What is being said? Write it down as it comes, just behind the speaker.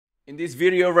In this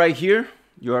video right here,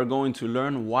 you are going to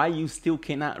learn why you still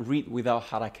cannot read without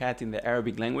harakat in the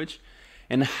Arabic language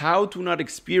and how to not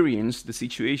experience the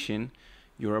situation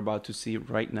you're about to see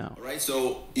right now. Alright,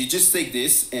 so you just take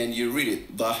this and you read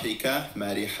it. ضاحكة,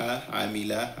 مرحة,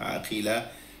 عاملة, عاقلة,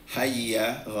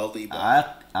 حية, غاضبة.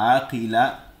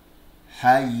 عاقلة,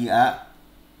 حية,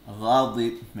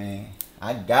 غاضب. Man,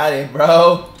 I got it,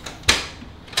 bro.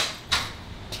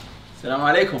 Assalamu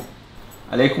alaikum.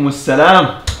 Alaikum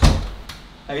assalam.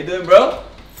 How you doing, bro?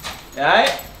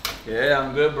 Alright? Yeah,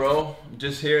 I'm good, bro. I'm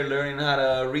just here learning how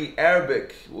to read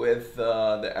Arabic with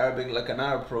the Arabic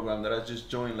Lakanara program that I just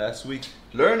joined last week.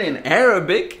 Learning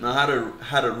Arabic? Now how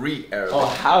to read Arabic. Oh,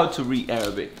 how to read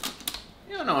Arabic.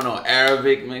 You don't know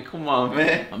Arabic, man. Come on,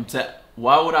 man.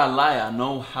 Why would I lie? I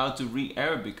know how to read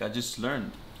Arabic. I just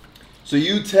learned. So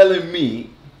you telling me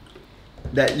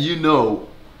that you know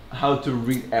how to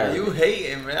read Arabic? You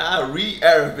hating, man. I read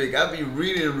Arabic. I be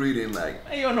reading like.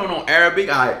 Hey, you don't know Arabic?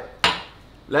 Alright,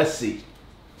 let's see.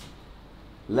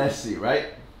 Let's see, right?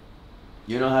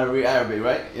 You know how to read Arabic,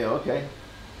 right? Yeah, okay.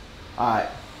 Alright.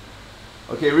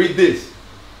 Okay, read this.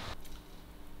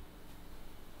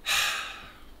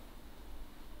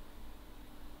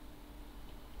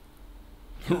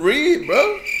 Read,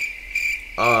 bro.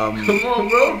 Come on,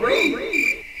 bro,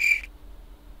 read.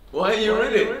 Why you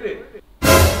read it?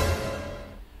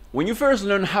 When you first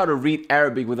learn how to read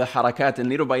Arabic with the harakat, and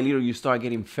little by little you start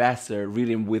getting faster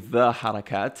reading with the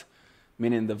harakat,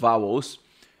 meaning the vowels,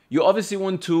 you obviously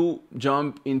want to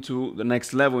jump into the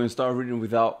next level and start reading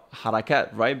without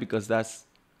harakat, right? Because that's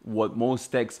what most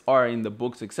texts are in the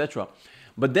books, etc.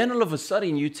 But then all of a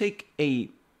sudden you take a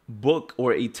book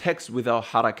or a text without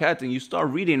harakat and you start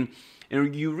reading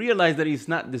and you realize that it's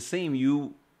not the same.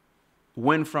 You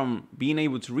went from being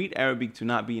able to read Arabic to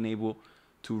not being able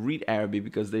to read Arabic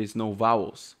because there is no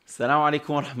vowels. Assalamu alaikum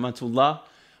wa rahmatullah.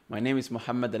 My name is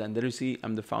Muhammad Al-Andalusi.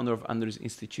 I'm the founder of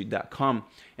AndalusInstitute.com.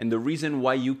 And the reason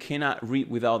why you cannot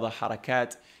read without the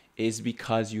harakat is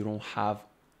because you don't have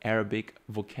Arabic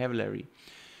vocabulary.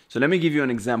 So let me give you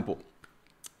an example.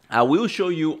 I will show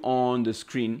you on the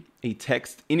screen a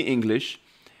text in English.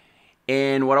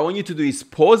 And what I want you to do is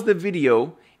pause the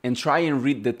video and try and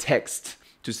read the text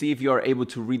to see if you are able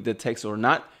to read the text or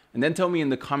not. And then tell me in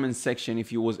the comment section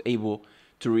if you was able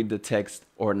to read the text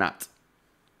or not.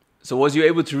 So was you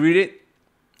able to read it?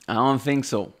 I don't think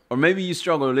so. Or maybe you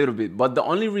struggle a little bit. But the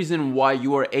only reason why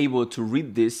you are able to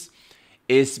read this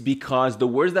is because the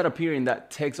words that appear in that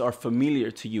text are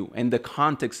familiar to you and the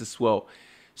context as well.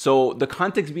 So the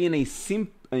context being a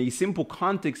simple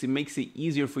context, it makes it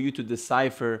easier for you to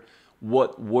decipher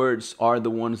what words are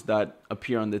the ones that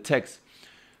appear on the text.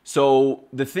 So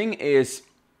the thing is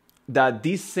that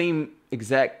this same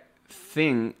exact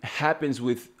thing happens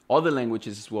with other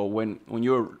languages as well when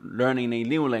you're learning a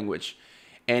new language.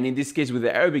 And in this case, with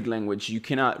the Arabic language, you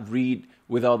cannot read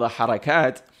without the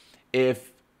harakat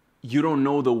if you don't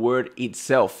know the word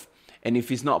itself and if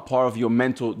it's not part of your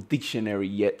mental dictionary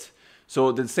yet.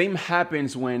 So the same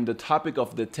happens when the topic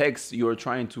of the text you're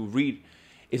trying to read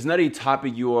is not a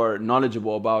topic you are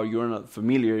knowledgeable about, you're not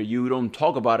familiar, you don't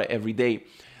talk about it every day.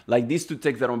 Like these two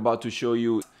texts that I'm about to show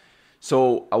you.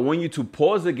 So I want you to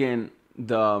pause again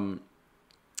the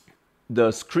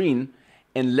screen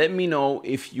and let me know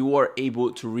if you are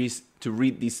able to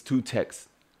read these two texts.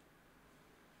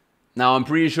 Now, I'm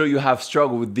pretty sure you have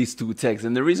struggled with these two texts.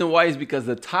 And the reason why is because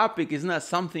the topic is not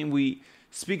something we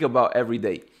speak about every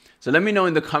day. So let me know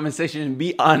in the comment section and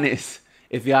be honest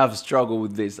if you have struggled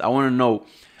with this. I want to know,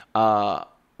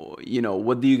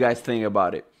 what do you guys think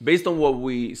about it? Based on what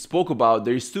we spoke about,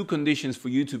 there's two conditions for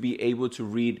you to be able to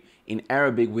read in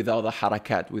Arabic without the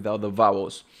harakat, without the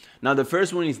vowels. Now, the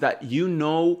first one is that you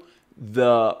know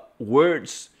the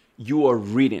words you are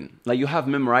reading. Like you have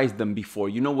memorized them before.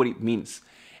 You know what it means.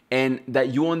 And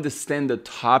that you understand the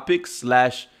topic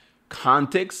 /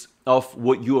 context of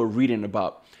what you are reading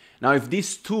about. Now, if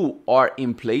these two are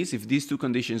in place, if these two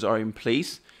conditions are in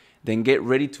place, then get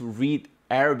ready to read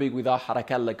Arabic without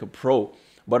harakat like a pro.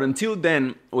 But until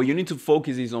then, what you need to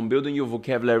focus is on building your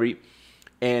vocabulary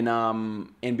and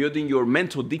building your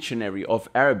mental dictionary of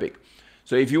Arabic.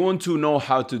 So if you want to know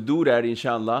how to do that,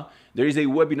 inshallah, there is a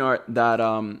webinar that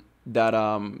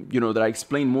I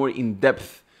explain more in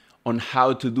depth on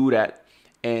how to do that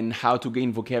and how to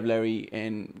gain vocabulary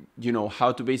and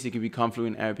how to basically become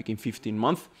fluent in Arabic in 15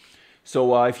 months.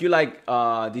 So if you like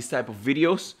this type of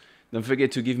videos, don't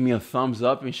forget to give me a thumbs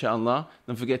up, inshallah.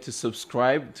 Don't forget to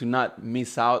subscribe to not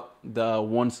miss out the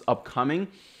ones upcoming.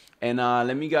 And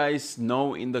let me guys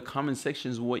know in the comment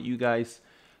sections what you guys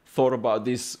thought about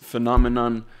this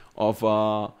phenomenon of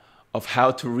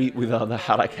how to read without the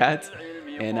harakat.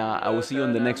 and I will see you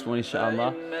on the next one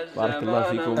inshallah. Barakallahu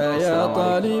feekum. يا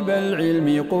طالب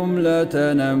العلم قم لا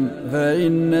تنم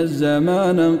فإن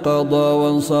الزمان انقضى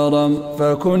وانصرم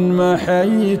فكن ما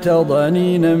حييت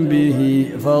ضنينا به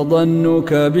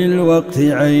فظنك بالوقت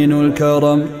عين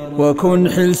الكرم وكن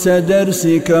حلس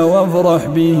درسك وافرح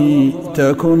به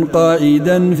تكن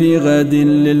قائدا في غد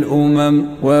للأمم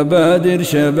وبادر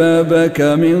شبابك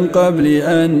من قبل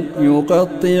أن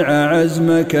يقطع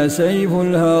عزمك سيف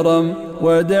الهرم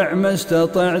ودع ما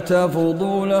استطعت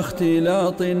فضول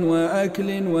اختلاط وأكل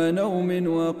ونوم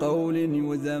وقول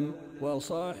يذم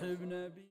وصاحب نبي